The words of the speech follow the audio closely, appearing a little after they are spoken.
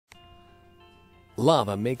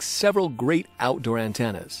Lava makes several great outdoor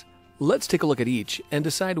antennas. Let's take a look at each and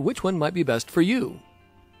decide which one might be best for you.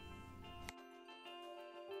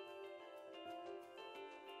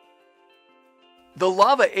 The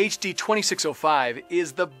Lava HD2605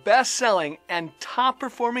 is the best-selling and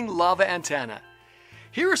top-performing lava antenna.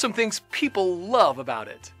 Here are some things people love about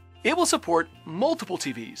it. It will support multiple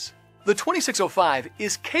TVs. The 2605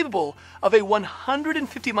 is capable of a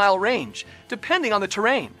 150-mile range, depending on the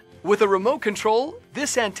terrain. With a remote control,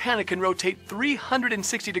 this antenna can rotate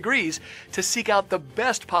 360 degrees to seek out the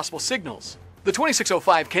best possible signals. The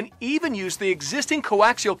 2605 can even use the existing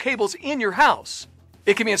coaxial cables in your house.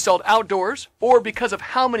 It can be installed outdoors, or because of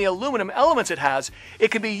how many aluminum elements it has,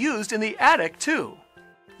 it can be used in the attic too.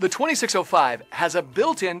 The 2605 has a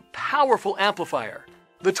built-in powerful amplifier.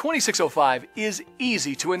 The 2605 is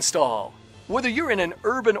easy to install. Whether you're in an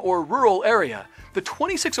urban or rural area, the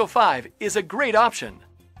 2605 is a great option.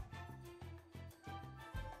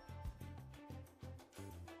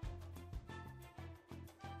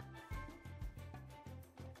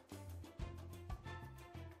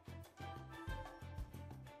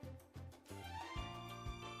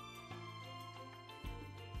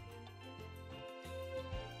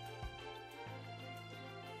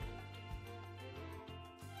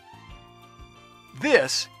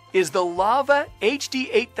 This is the Lava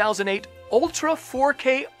HD8008 Ultra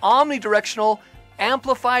 4K omnidirectional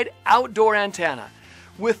amplified outdoor antenna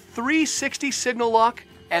with 360 signal lock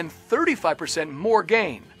and 35% more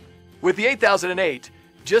gain. With the 8008,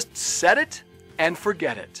 just set it and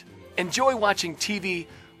forget it. Enjoy watching TV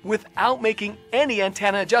without making any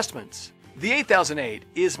antenna adjustments. The 8008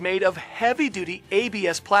 is made of heavy-duty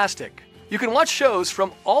ABS plastic. You can watch shows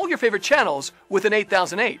from all your favorite channels with an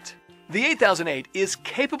 8008. The 8008 is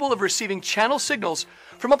capable of receiving channel signals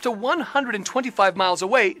from up to 125 miles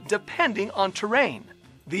away depending on terrain.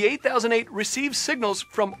 The 8008 receives signals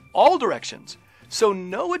from all directions, so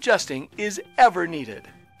no adjusting is ever needed.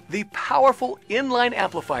 The powerful inline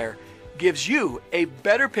amplifier gives you a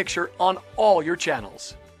better picture on all your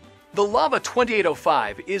channels. The Lava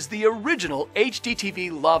 2805 is the original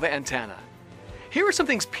HDTV lava antenna. Here are some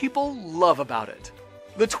things people love about it.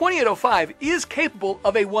 The 2805 is capable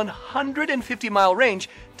of a 150-mile range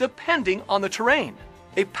depending on the terrain.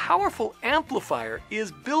 A powerful amplifier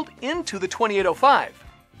is built into the 2805.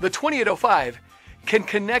 The 2805 can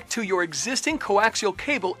connect to your existing coaxial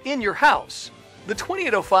cable in your house. The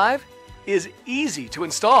 2805 is easy to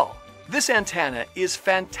install. This antenna is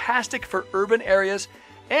fantastic for urban areas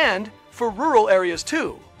and for rural areas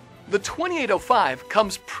too. The 2805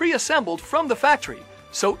 comes pre-assembled from the factory,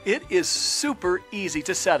 so it is super easy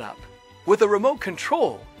to set up. With a remote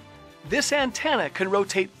control, this antenna can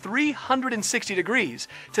rotate 360 degrees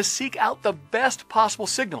to seek out the best possible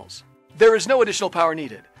signals. There is no additional power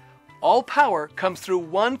needed. All power comes through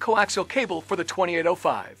one coaxial cable for the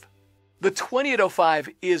 2805. The 2805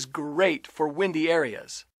 is great for windy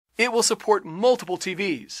areas. It will support multiple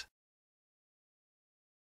TVs.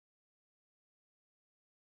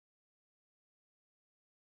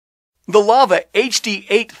 The Lava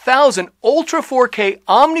HD8000 Ultra 4K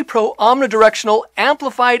OmniPro omnidirectional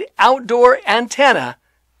amplified outdoor antenna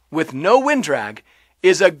with no wind drag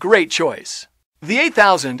is a great choice. The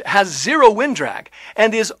 8000 has zero wind drag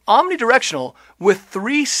and is omnidirectional with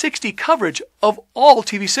 360 coverage of all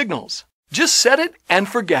TV signals. Just set it and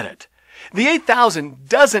forget it. The 8000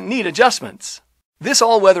 doesn't need adjustments. This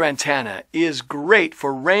all-weather antenna is great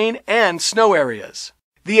for rain and snow areas.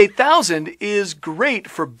 The 8000 is great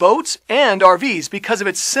for boats and RVs because of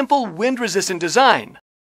its simple wind-resistant design.